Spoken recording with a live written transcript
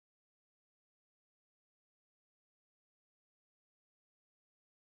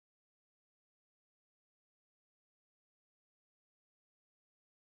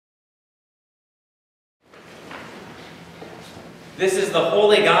This is the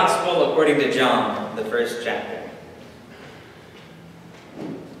Holy Gospel according to John, the first chapter.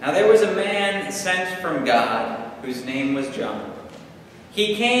 Now there was a man sent from God, whose name was John.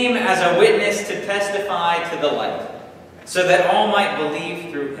 He came as a witness to testify to the light, so that all might believe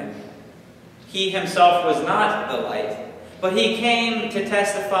through him. He himself was not the light, but he came to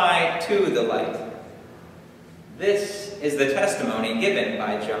testify to the light. This is the testimony given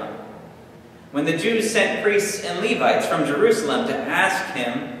by John. When the Jews sent priests and Levites from Jerusalem to ask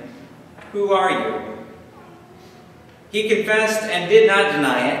him, "Who are you?" he confessed and did not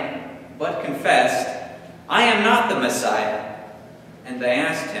deny it, but confessed, "I am not the Messiah." And they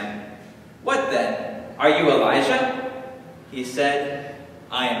asked him, "What then? Are you Elijah?" He said,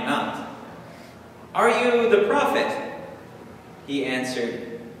 "I am not." "Are you the prophet?" He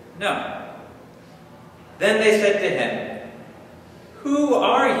answered, "No." Then they said to him, "Who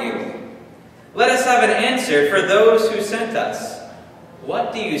are you? Let us have an answer for those who sent us.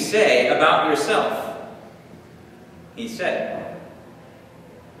 What do you say about yourself?" He said,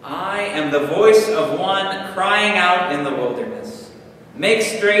 "I am the voice of one crying out in the wilderness, 'Make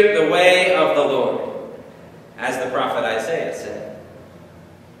straight the way of the Lord,' as the prophet Isaiah said."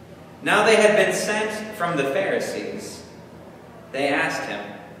 Now they had been sent from the Pharisees. They asked him,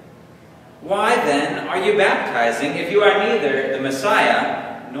 "Why then are you baptizing if you are neither the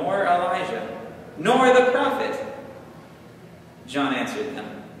Messiah nor Elijah, nor the prophet?" John answered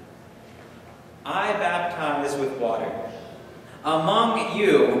them, "I baptize with water. Among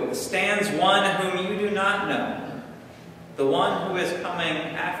you stands one whom you do not know, the one who is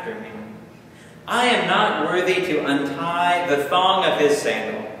coming after me. I am not worthy to untie the thong of his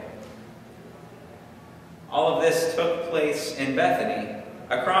sandal." All of this took place in Bethany,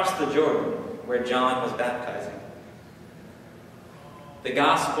 across the Jordan, where John was baptizing. The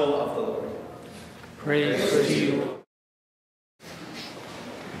Gospel of the Lord. Praise to you.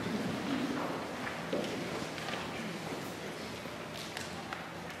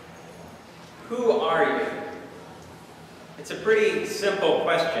 Who are you? It's a pretty simple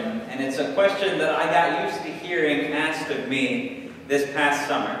question, and it's a question that I got used to hearing asked of me this past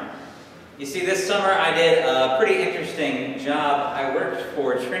summer. You see, this summer I did a pretty interesting job. I worked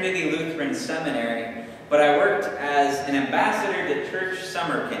for Trinity Lutheran Seminary, but I worked as an ambassador to church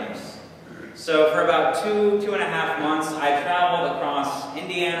summer camps. So for about two and a half months, I traveled across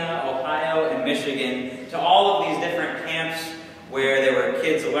Indiana, Ohio, and Michigan to all of these different camps where there were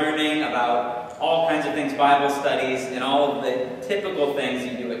kids learning about all kinds of things, Bible studies, and all of the typical things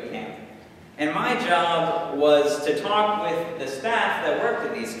you do at camp. And my job was to talk with the staff that worked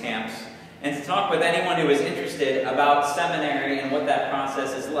at these camps and to talk with anyone who was interested about seminary and what that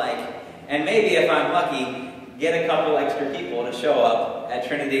process is like. And maybe, if I'm lucky, get a couple extra people to show up at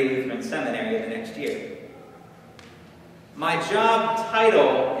Trinity Lutheran Seminary the next year. My job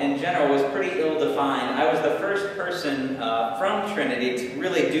title in general was pretty ill-defined. I was the first person from Trinity to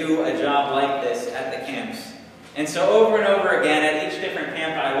really do a job like this at the camps. And so over and over again, at each different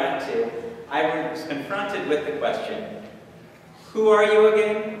camp I went to, I was confronted with the question, "Who are you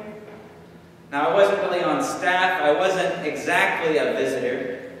again?" Now, I wasn't really on staff. I wasn't exactly a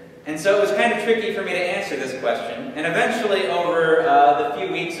visitor. And so it was kind of tricky for me to answer this question. And eventually, over the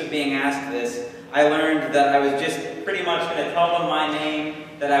few weeks of being asked this, I learned that I was just pretty much going to tell them my name,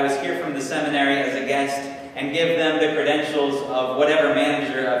 that I was here from the seminary as a guest, and give them the credentials of whatever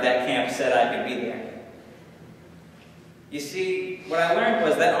manager of that camp said I could be there. You see, what I learned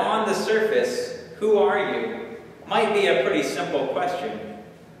was that on the surface, "Who are you?" might be a pretty simple question.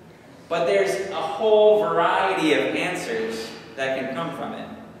 But there's a whole variety of answers that can come from it.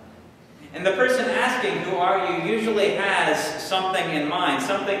 And the person asking, "Who are you?" usually has something in mind,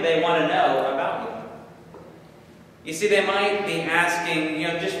 something they want to know about you. You see, they might be asking,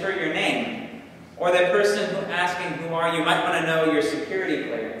 just for your name. Or the person asking, "Who are you?" might want to know your security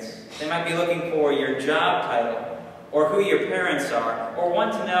clearance. They might be looking for your job title, or who your parents are, or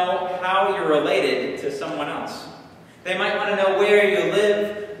want to know how you're related to someone else. They might want to know where you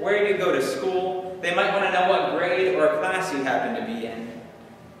live, where you go to school. They might want to know what grade or class you happen to be in.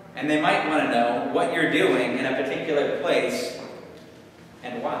 And they might want to know what you're doing in a particular place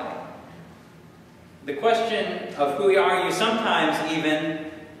and why. The question of "Who are you?" sometimes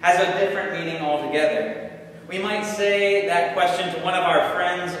even has a different meaning altogether. We might say that question to one of our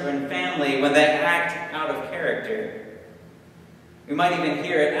friends or family when they act out of character. We might even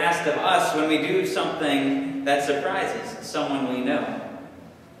hear it asked of us when we do something that surprises someone we know.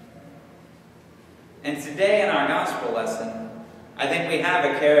 And today in our gospel lesson, I think we have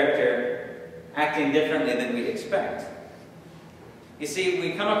a character acting differently than we expect. You see,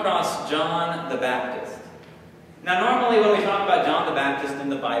 we come across John the Baptist. Now, normally when we talk about John the Baptist in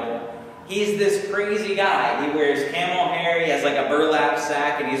the Bible, he's this crazy guy. He wears camel hair, he has like a burlap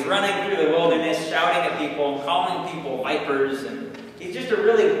sack, and he's running through the wilderness, shouting at people, calling people vipers, and he's just a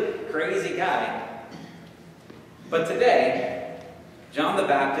really crazy guy. But today, John the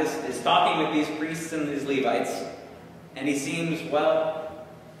Baptist is talking with these priests and these Levites, and he seems, well,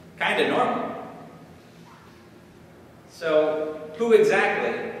 kind of normal. So, who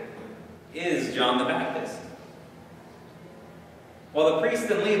exactly is John the Baptist? Well, the priests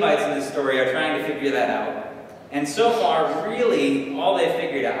and Levites in this story are trying to figure that out. And so far, really, all they've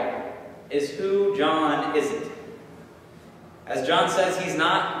figured out is who John isn't. As John says, he's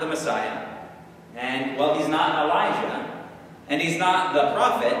not the Messiah. And, well, he's not Elijah. And he's not the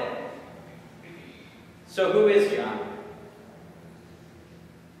prophet. So who is John?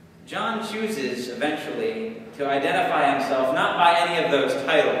 John chooses, eventually, to identify himself not by any of those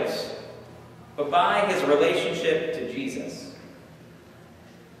titles, but by his relationship to Jesus.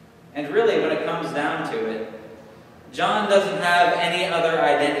 And really, when it comes down to it, John doesn't have any other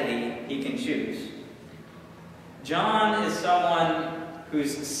identity he can choose. John is someone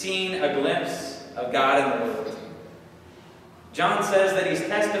who's seen a glimpse of God in the world. John says that he's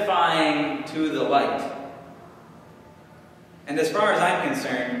testifying to the light. And as far as I'm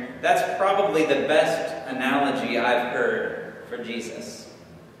concerned, that's probably the best analogy I've heard for Jesus.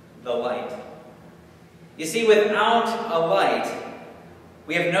 The light. You see, without a light,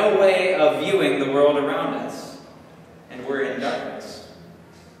 we have no way of viewing the world around us, and we're in darkness.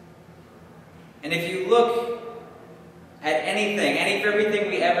 And if you look at anything, everything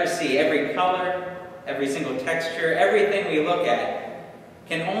we ever see, every color, every single texture, everything we look at,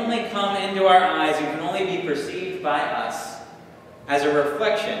 can only come into our eyes and can only be perceived by us as a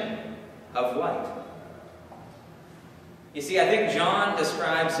reflection of light. You see, I think John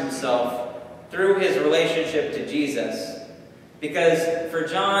describes himself through his relationship to Jesus. Because for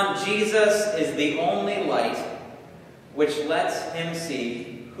John, Jesus is the only light which lets him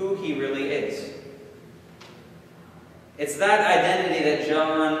see who he really is. It's that identity that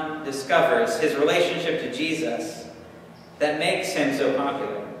John discovers, his relationship to Jesus, that makes him so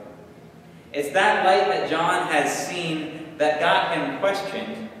popular. It's that light that John has seen that got him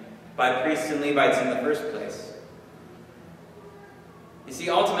questioned by priests and Levites in the first place. You see,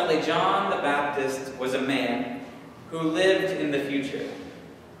 ultimately, John the Baptist was a man who lived in the future.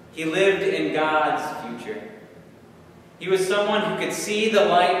 He lived in God's future. He was someone who could see the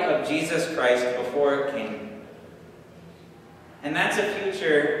light of Jesus Christ before it came. And that's a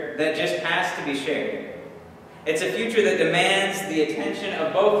future that just has to be shared. It's a future that demands the attention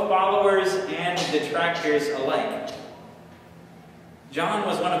of both followers and detractors alike. John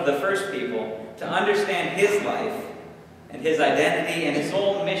was one of the first people to understand his life and his identity and his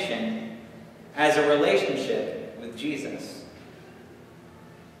whole mission as a relationship with Jesus.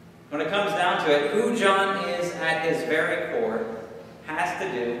 When it comes down to it, who John is at his very core has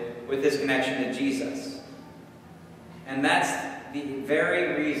to do with his connection to Jesus. And that's the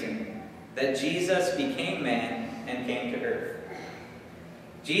very reason that Jesus became man and came to earth.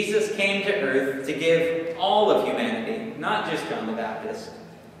 Jesus came to earth to give all of humanity, not just John the Baptist,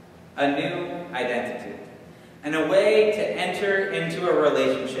 a new identity and a way to enter into a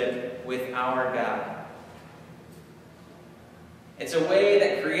relationship with our God. It's a way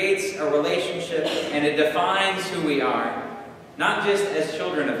that creates a relationship and it defines who we are, not just as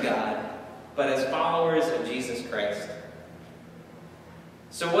children of God, but as followers of Jesus Christ.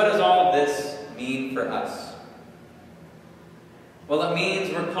 So what does all of this mean for us? Well, it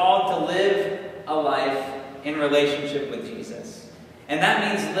means we're called to live a life in relationship with Jesus. And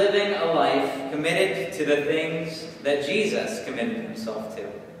that means living a life committed to the things that Jesus committed himself to.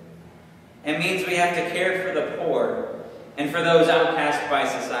 It means we have to care for the poor and for those outcast by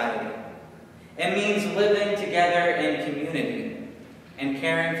society. It means living together in community and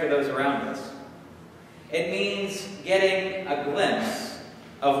caring for those around us. It means getting a glimpse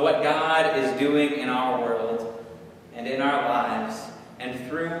of what God is doing in our world and in our lives and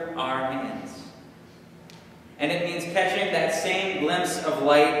through our hands. And it means catching that same glimpse of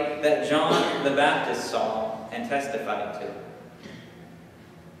light that John the Baptist saw and testified to.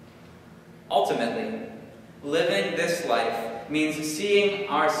 Ultimately, living this life means seeing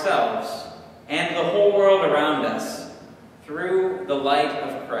ourselves and the whole world around us through the light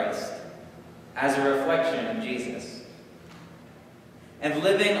of Christ as a reflection of Jesus. And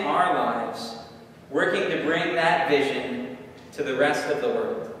living our lives, working to bring that vision to the rest of the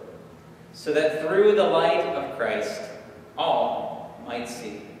world, so that through the light of Christ, all might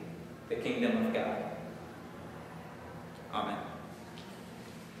see the kingdom of God. Amen.